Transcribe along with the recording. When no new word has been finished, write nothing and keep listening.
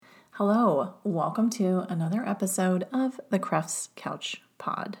Hello, welcome to another episode of the Crefts Couch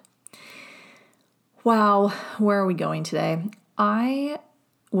Pod. Wow, where are we going today? I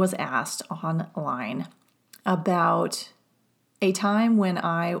was asked online about a time when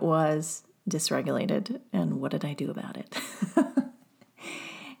I was dysregulated and what did I do about it?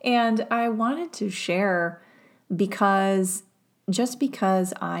 And I wanted to share because just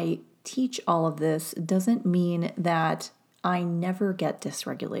because I teach all of this doesn't mean that I never get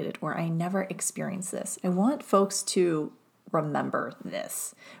dysregulated or I never experience this. I want folks to remember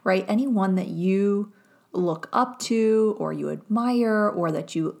this, right? Anyone that you look up to or you admire or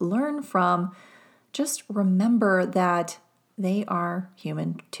that you learn from, just remember that they are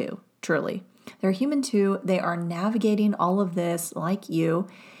human too, truly. They're human too. They are navigating all of this like you.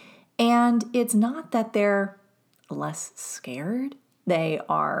 And it's not that they're less scared, they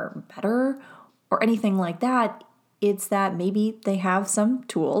are better or anything like that. It's that maybe they have some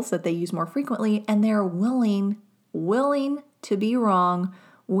tools that they use more frequently and they're willing to be wrong,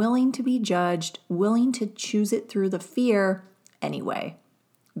 willing to be judged, willing to choose it through the fear anyway.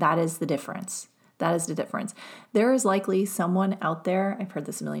 That is the difference. That is the difference. There is likely someone out there, I've heard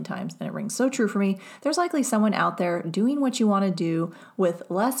this a million times and it rings so true for me. There's likely someone out there doing what you want to do with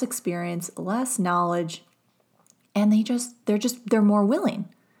less experience, less knowledge, and they're more willing.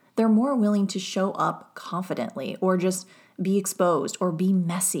 They're more willing to show up confidently or just be exposed or be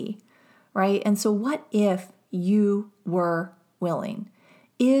messy, right? And so what if you were willing?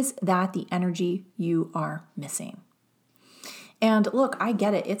 Is that the energy you are missing? And look, I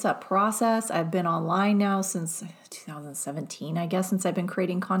get it. It's a process. I've been online now since 2017, I guess, since I've been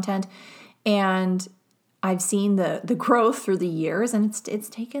creating content. And I've seen the growth through the years, and it's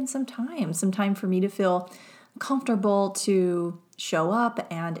taken some time for me to feel comfortable to show up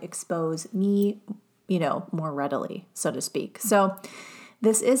and expose me, more readily, so to speak. So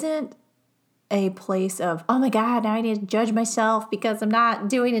this isn't a place of, oh my God, now I need to judge myself because I'm not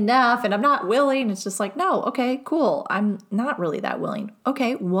doing enough and I'm not willing. It's just like, no, okay, cool. I'm not really that willing.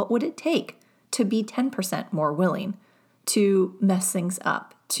 Okay, what would it take to be 10% more willing to mess things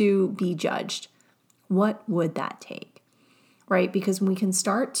up, to be judged? What would that take, right? Because we can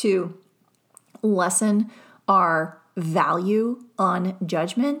start to lessen our value on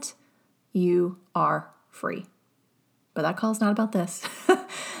judgment, you are free. But that call is not about this.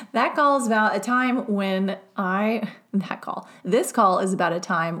 That call is about a time when this call is about a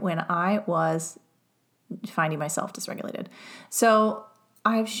time when I was finding myself dysregulated. So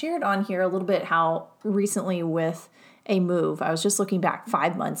I've shared on here a little bit how recently with a move, I was just looking back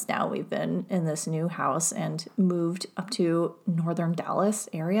 5 months now, we've been in this new house and moved up to northern Dallas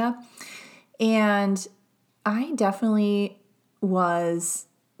area. And I definitely was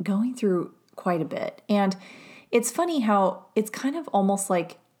going through quite a bit. And it's funny how it's kind of almost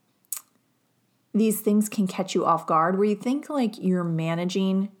like these things can catch you off guard where you think like you're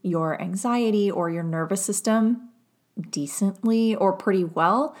managing your anxiety or your nervous system decently or pretty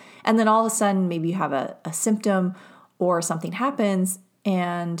well. And then all of a sudden, maybe you have a symptom or something happens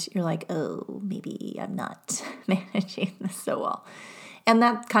and you're like, oh, maybe I'm not managing this so well. And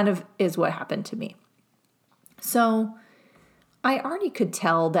that kind of is what happened to me. So I already could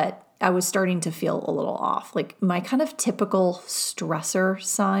tell that I was starting to feel a little off, like my kind of typical stressor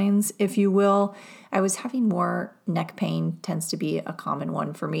signs, if you will. I was having more neck pain, tends to be a common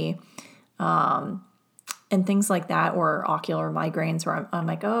one for me, and things like that, or ocular migraines, where I'm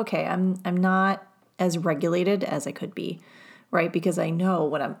like, oh, okay, I'm not as regulated as I could be, right? Because I know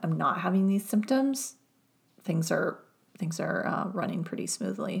when I'm not having these symptoms, things are running pretty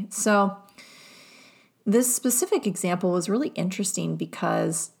smoothly. So this specific example was really interesting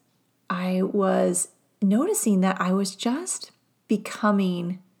because I was noticing that I was just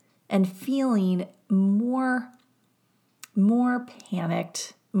becoming and feeling more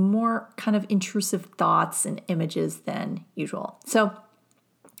panicked, more kind of intrusive thoughts and images than usual. So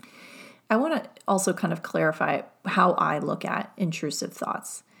I want to also kind of clarify how I look at intrusive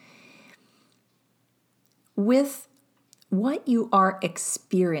thoughts. With what you are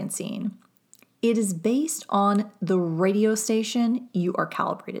experiencing, it is based on the radio station you are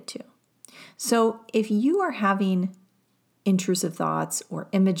calibrated to. So if you are having intrusive thoughts or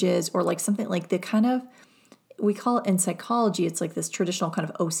images or like something like the kind of, we call it in psychology, it's like this traditional kind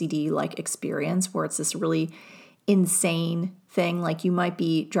of OCD-like experience where it's this really insane thing. Like you might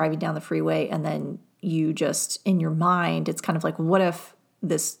be driving down the freeway and then you just, in your mind, it's kind of like, what if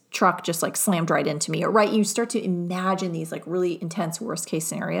this truck just like slammed right into me? Or right, you start to imagine these like really intense worst case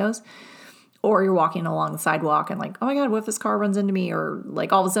scenarios. Or you're walking along the sidewalk and like, oh my God, what if this car runs into me? Or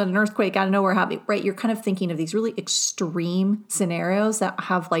like all of a sudden an earthquake out of nowhere happening, right? You're kind of thinking of these really extreme scenarios that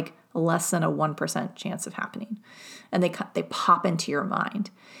have like less than a 1% chance of happening. And they pop into your mind.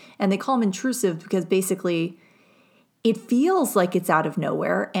 And they call them intrusive because basically it feels like it's out of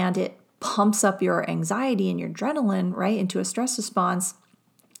nowhere and it pumps up your anxiety and your adrenaline, right, into a stress response.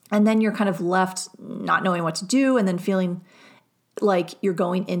 And then you're kind of left not knowing what to do and then feeling like you're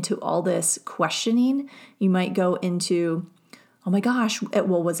going into all this questioning. You might go into, oh my gosh,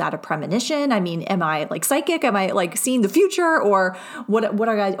 well, was that a premonition? I mean, am I like psychic? Am I like seeing the future? Or what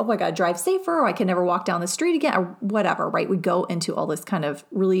are I gotta drive safer, or I can never walk down the street again, or whatever, right? We go into all this kind of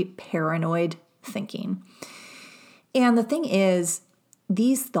really paranoid thinking. And the thing is,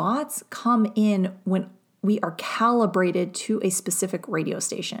 these thoughts come in when we are calibrated to a specific radio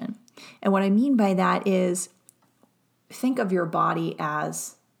station. And what I mean by that is, think of your body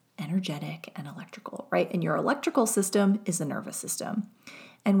as energetic and electrical, right? And your electrical system is the nervous system.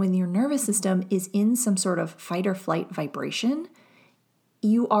 And when your nervous system is in some sort of fight or flight vibration,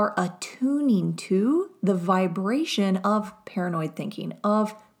 you are attuning to the vibration of paranoid thinking,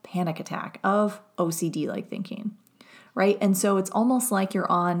 of panic attack, of OCD-like thinking, right? And so it's almost like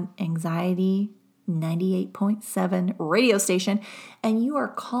you're on anxiety 98.7 radio station and you are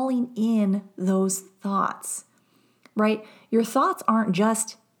calling in those thoughts, right? Your thoughts aren't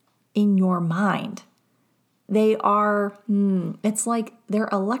just in your mind. They are, it's like they're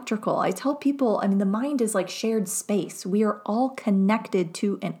electrical. I tell people, I mean, the mind is like shared space. We are all connected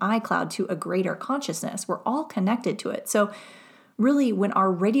to an iCloud, to a greater consciousness. We're all connected to it. So really, when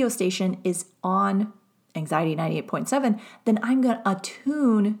our radio station is on anxiety 98.7, then I'm going to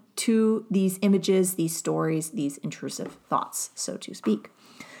attune to these images, these stories, these intrusive thoughts, so to speak.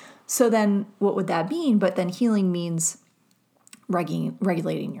 So then what would that mean? But then healing means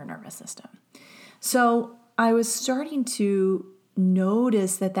regulating your nervous system. So I was starting to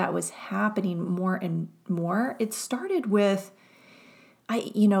notice that was happening more and more. It started with,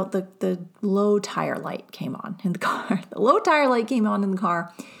 the low tire light came on in the car. The low tire light came on in the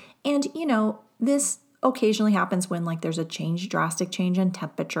car. And, this occasionally happens when like there's a drastic change in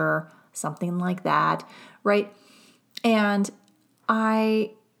temperature, something like that, right? And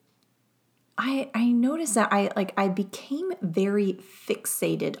I noticed that I became very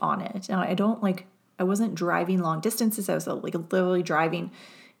fixated on it. And I wasn't driving long distances. I was like literally driving,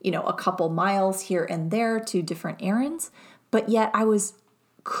 a couple miles here and there to different errands, but yet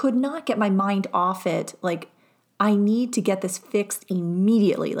could not get my mind off it. Like, I need to get this fixed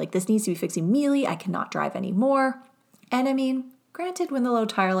immediately. Like, this needs to be fixed immediately. I cannot drive anymore. And I mean, granted, when the low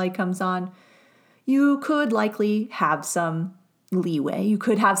tire light comes on, you could likely have some leeway. You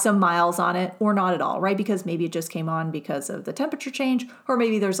could have some miles on it or not at all, right? Because maybe it just came on because of the temperature change, or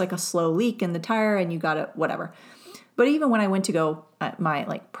maybe there's like a slow leak in the tire and you got it, whatever. But even when I went to go at my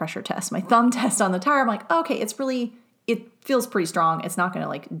like pressure test, my thumb test on the tire, I'm like, okay, it feels pretty strong. It's not going to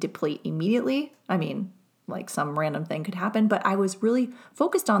like deplete immediately. I mean, like some random thing could happen, but I was really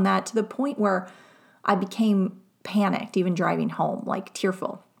focused on that to the point where I became panicked, even driving home, like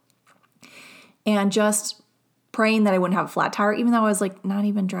tearful, and just praying that I wouldn't have a flat tire, even though I was like not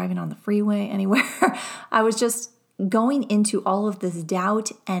even driving on the freeway anywhere. I was just going into all of this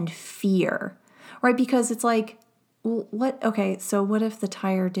doubt and fear, right? Because it's like, well, so what if the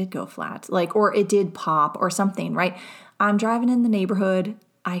tire did go flat, like, or it did pop or something, right? I'm driving in the neighborhood.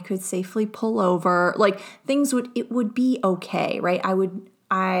 I could safely pull over, like it would be okay, right?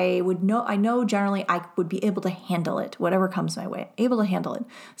 I know generally I would be able to handle it, whatever comes my way, able to handle it.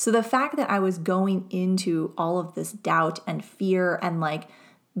 So the fact that I was going into all of this doubt and fear and like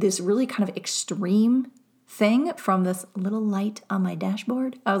this really kind of extreme thing from this little light on my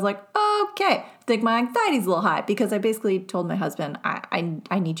dashboard, I was like, okay, I think my anxiety's a little high, because I basically told my husband,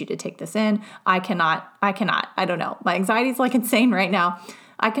 I need you to take this in. I cannot, I don't know. My anxiety's like insane right now.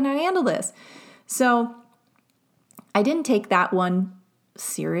 I cannot handle this. So I didn't take that one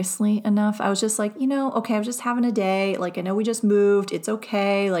seriously enough. I was just like, okay, I was just having a day. Like, I know we just moved. It's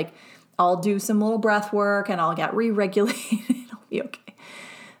okay. Like, I'll do some little breath work and I'll get re-regulated. It'll be okay.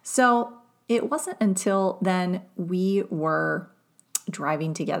 So it wasn't until then we were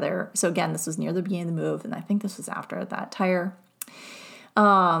driving together. So again, this was near the beginning of the move. And I think this was after that tire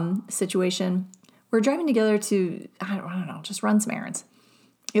situation. We're driving together to, I don't know, just run some errands.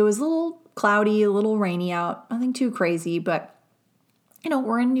 It was a little cloudy, a little rainy out, nothing too crazy, but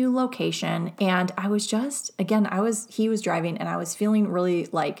we're in a new location. And I was just, again, he was driving and I was feeling really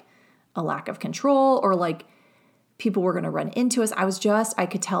like a lack of control, or like people were going to run into us. I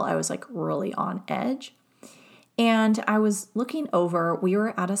could tell I was like really on edge. And I was looking over, we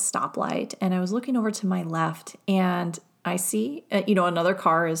were at a stoplight, and I was looking over to my left, and I see, another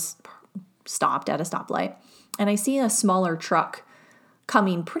car is stopped at a stoplight, and I see a smaller truck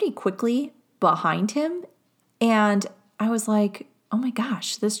coming pretty quickly behind him. And I was like, oh my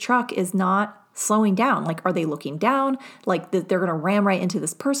gosh, this truck is not slowing down. Like, are they looking down? Like they're going to ram right into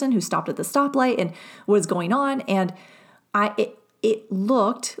this person who stopped at the stoplight, and what is going on? And it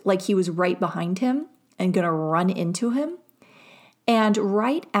looked like he was right behind him and going to run into him. And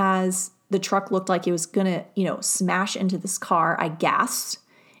right as the truck looked like it was going to, smash into this car, I gasped.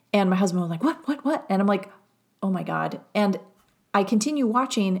 And my husband was like, what? And I'm like, oh my God. And I continue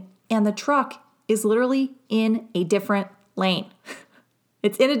watching, and the truck is literally in a different lane.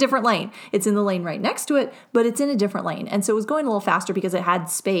 It's in a different lane. It's in the lane right next to it, but it's in a different lane. And so it was going a little faster because it had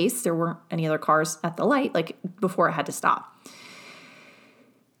space. There weren't any other cars at the light, like before it had to stop.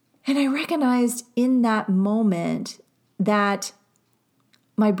 And I recognized in that moment that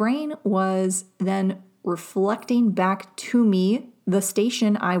my brain was then reflecting back to me the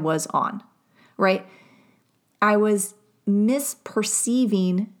station I was on, right? I was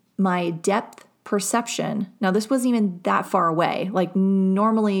misperceiving my depth perception. Now, this wasn't even that far away. Like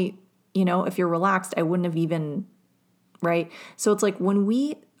normally, if you're relaxed, I wouldn't have even, right? So it's like when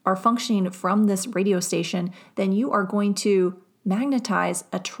we are functioning from this radio station, then you are going to magnetize,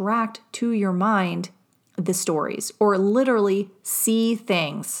 attract to your mind the stories, or literally see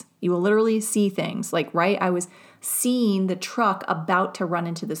things. You will literally see things. Like, right? I was seeing the truck about to run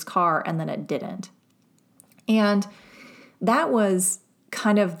into this car, and then it didn't. And that was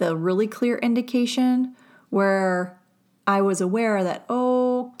kind of the really clear indication where I was aware that,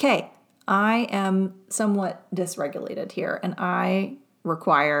 okay, I am somewhat dysregulated here, and I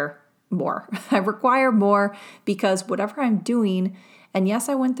require more. I require more because whatever I'm doing, and yes,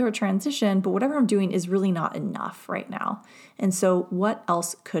 I went through a transition, but whatever I'm doing is really not enough right now. And so what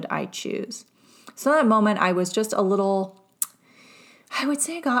else could I choose? So in that moment, I was just a little, I would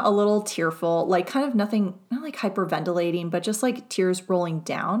say I got a little tearful, like kind of nothing, not like hyperventilating, but just like tears rolling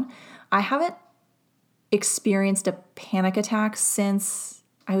down. I haven't experienced a panic attack since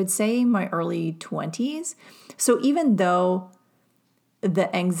I would say my early 20s. So even though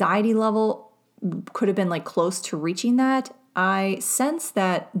the anxiety level could have been like close to reaching that, I sense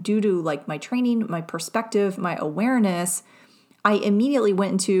that due to like my training, my perspective, my awareness, I immediately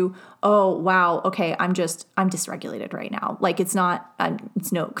went into, oh, wow, okay, I'm dysregulated right now. Like I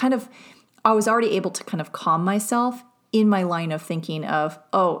was already able to kind of calm myself in my line of thinking of,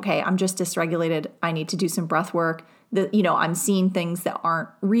 oh, okay, I'm just dysregulated. I need to do some breath work. I'm seeing things that aren't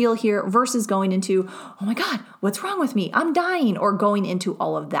real here versus going into, oh my God, what's wrong with me? I'm dying, or going into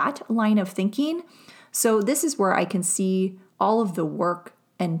all of that line of thinking. So this is where I can see all of the work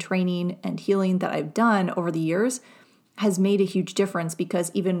and training and healing that I've done over the years has made a huge difference,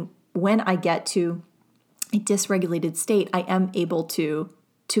 because even when I get to a dysregulated state, I am able to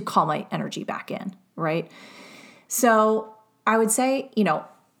call my energy back in, right? So I would say,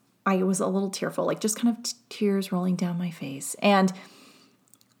 I was a little tearful, like just kind of tears rolling down my face. And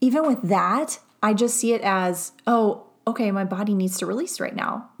even with that, I just see it as, oh, okay, my body needs to release right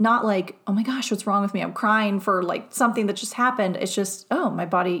now. Not like, oh my gosh, what's wrong with me? I'm crying for like something that just happened. It's just, oh, my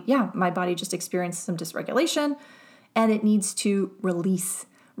body just experienced some dysregulation, and it needs to release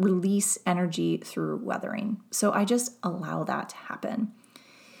energy through weathering. So I just allow that to happen.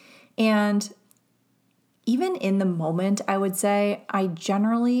 And even in the moment, I would say I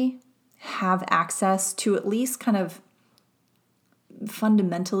generally have access to at least kind of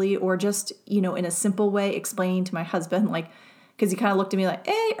fundamentally, or just, in a simple way, explaining to my husband, like, because he kind of looked at me like,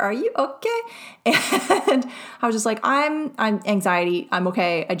 hey, are you okay? And I was just like, I'm anxiety. I'm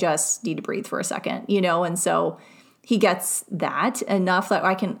okay. I just need to breathe for a second, and so he gets that enough that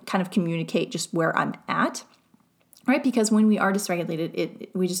I can kind of communicate just where I'm at, right? Because when we are dysregulated,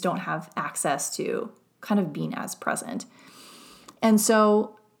 we just don't have access to kind of being as present. And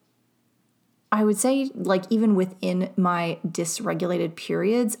so I would say, like, even within my dysregulated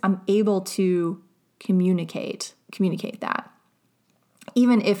periods, I'm able to communicate that.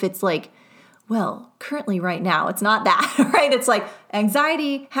 Even if it's like, well, currently right now, it's not that, right? It's like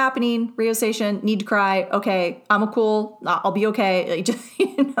anxiety happening, radio station, need to cry. Okay, I'll be okay. Like, just,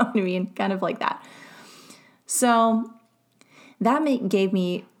 you know what I mean? Kind of like that. So that gave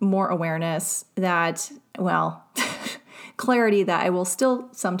me more awareness that, well, clarity that I will still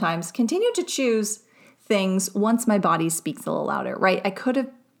sometimes continue to choose things once my body speaks a little louder, right? I could have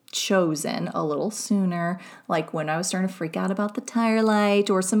chosen a little sooner, like when I was starting to freak out about the tire light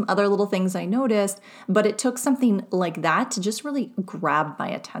or some other little things I noticed, but it took something like that to just really grab my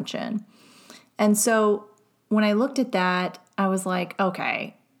attention. And so when I looked at that, I was like,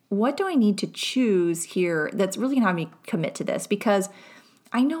 okay, what do I need to choose here that's really going to have me commit to this? Because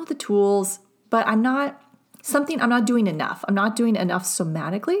I know the tools, but I'm not something I'm not doing enough. I'm not doing enough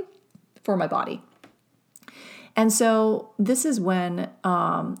somatically for my body. And so this is when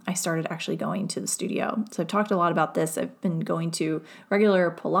I started actually going to the studio. So I've talked a lot about this. I've been going to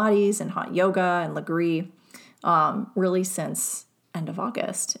regular Pilates and hot yoga and Legree really since end of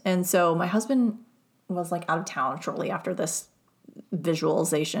August. And so my husband was like out of town shortly after this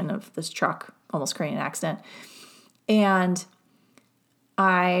visualization of this truck almost creating an accident. And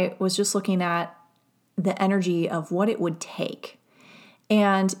I was just looking at the energy of what it would take.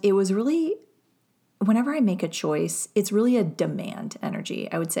 And it was really, whenever I make a choice, it's really a demand energy,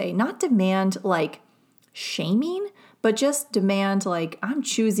 I would say. Not demand like shaming, but just demand like I'm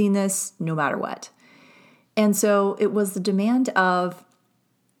choosing this no matter what. And so it was the demand of,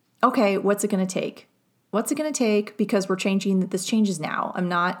 okay, what's it going to take? What's it going to take? Because we're changing, this changes now. I'm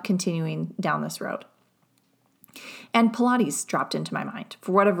not continuing down this road. And Pilates dropped into my mind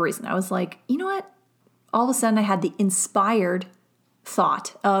for whatever reason. I was like, you know what? All of a sudden I had the inspired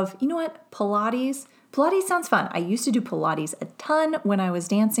thought of, you know what? Pilates sounds fun. I used to do Pilates a ton when I was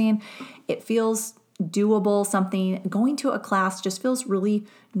dancing. It feels doable, something. Going to a class just feels really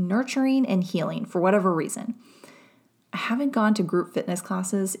nurturing and healing for whatever reason. I haven't gone to group fitness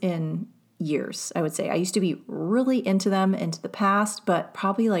classes in years, I would say. I used to be really into them into the past, but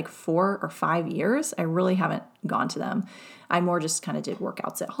probably like 4 or 5 years, I really haven't gone to them. I more just kind of did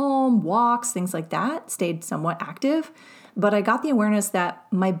workouts at home, walks, things like that, stayed somewhat active, but I got the awareness that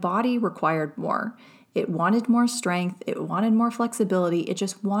my body required more. It wanted more strength. It wanted more flexibility. It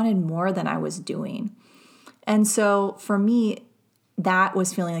just wanted more than I was doing. And so for me, that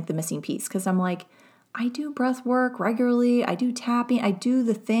was feeling like the missing piece because I'm like, I do breath work regularly. I do tapping. I do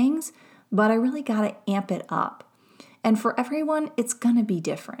the things, but I really got to amp it up. And for everyone, it's going to be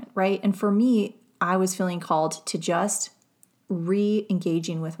different, right? And for me, I was feeling called to just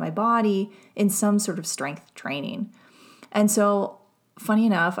re-engaging with my body in some sort of strength training. And so funny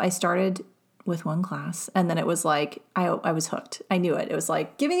enough, I started with one class and then it was like, I was hooked. I knew it. It was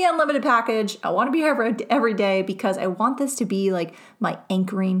like, give me the unlimited package. I want to be here every day because I want this to be like my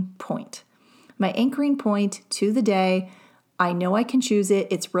anchoring point. My anchoring point to the day. I know I can choose it.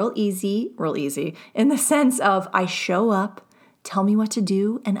 It's real easy in the sense of I show up, tell me what to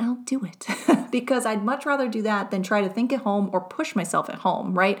do, and I'll do it. Because I'd much rather do that than try to think at home or push myself at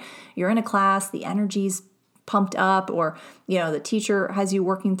home, right? You're in a class, the energy's pumped up, or, the teacher has you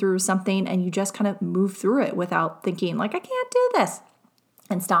working through something and you just kind of move through it without thinking like, I can't do this,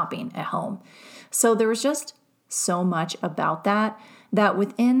 and stopping at home. So there was just so much about that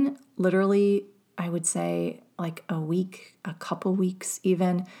within literally, I would say like a week, a couple weeks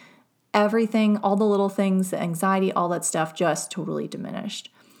even, everything, all the little things, the anxiety, all that stuff just totally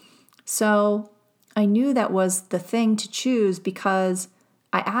diminished. So I knew that was the thing to choose because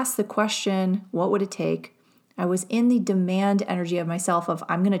I asked the question, what would it take? I was in the demand energy of myself of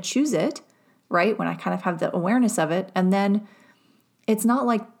I'm going to choose it, right? When I kind of have the awareness of it. And then it's not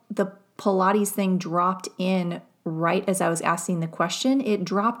like the Pilates thing dropped in right as I was asking the question. It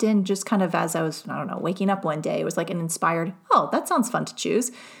dropped in just kind of as I was, waking up one day. It was like an inspired, oh, that sounds fun to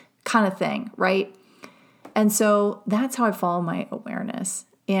choose kind of thing, right? And so that's how I follow my awareness.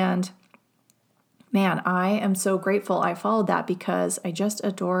 And man, I am so grateful I followed that because I just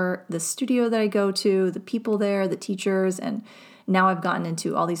adore the studio that I go to, the people there, the teachers, and now I've gotten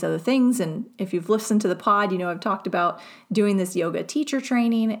into all these other things. And if you've listened to the pod, I've talked about doing this yoga teacher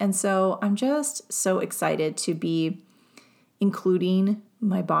training. And so I'm just so excited to be including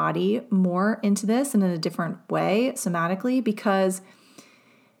my body more into this and in a different way somatically, because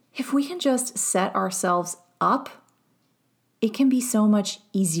if we can just set ourselves up, it can be so much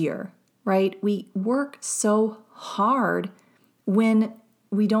easier, right? We work so hard when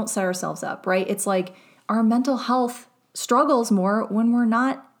we don't set ourselves up, right? It's like our mental health struggles more when we're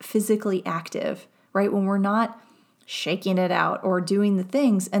not physically active, right? When we're not shaking it out or doing the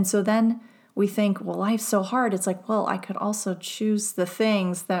things. And so then we think, well, life's so hard. It's like, well, I could also choose the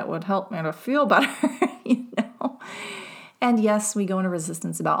things that would help me to feel better, And yes, we go into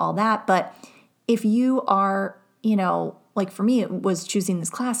resistance about all that. But if you are, like for me, it was choosing this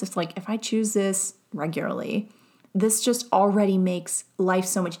class. It's like, if I choose this regularly, this just already makes life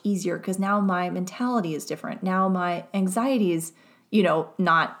so much easier because now my mentality is different. Now my anxiety is,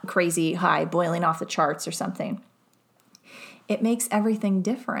 not crazy high, boiling off the charts or something. It makes everything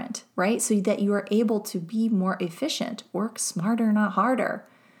different, right? So that you are able to be more efficient, work smarter, not harder.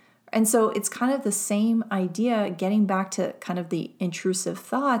 And so it's kind of the same idea, getting back to kind of the intrusive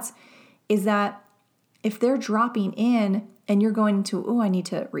thoughts, is that if they're dropping in and you're going to, I need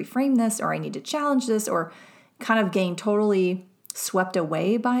to reframe this, or I need to challenge this, or kind of getting totally swept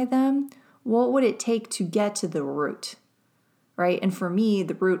away by them, what would it take to get to the root? Right? And for me,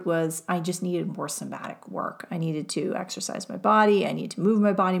 the root was I just needed more somatic work. I needed to exercise my body. I needed to move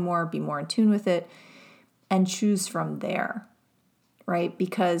my body more, be more in tune with it, and choose from there, right?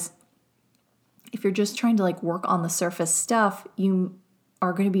 Because if you're just trying to like work on the surface stuff, you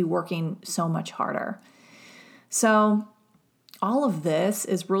are going to be working so much harder. So all of this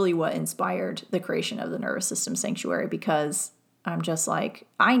is really what inspired the creation of the Nervous System Sanctuary, because I'm just like,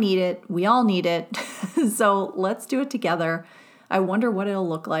 I need it. We all need it. So let's do it together. I wonder what it'll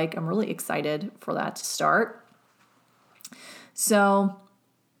look like. I'm really excited for that to start. So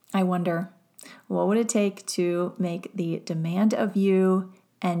I wonder, what would it take to make the demand of you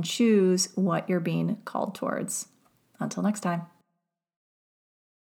and choose what you're being called towards? Until next time.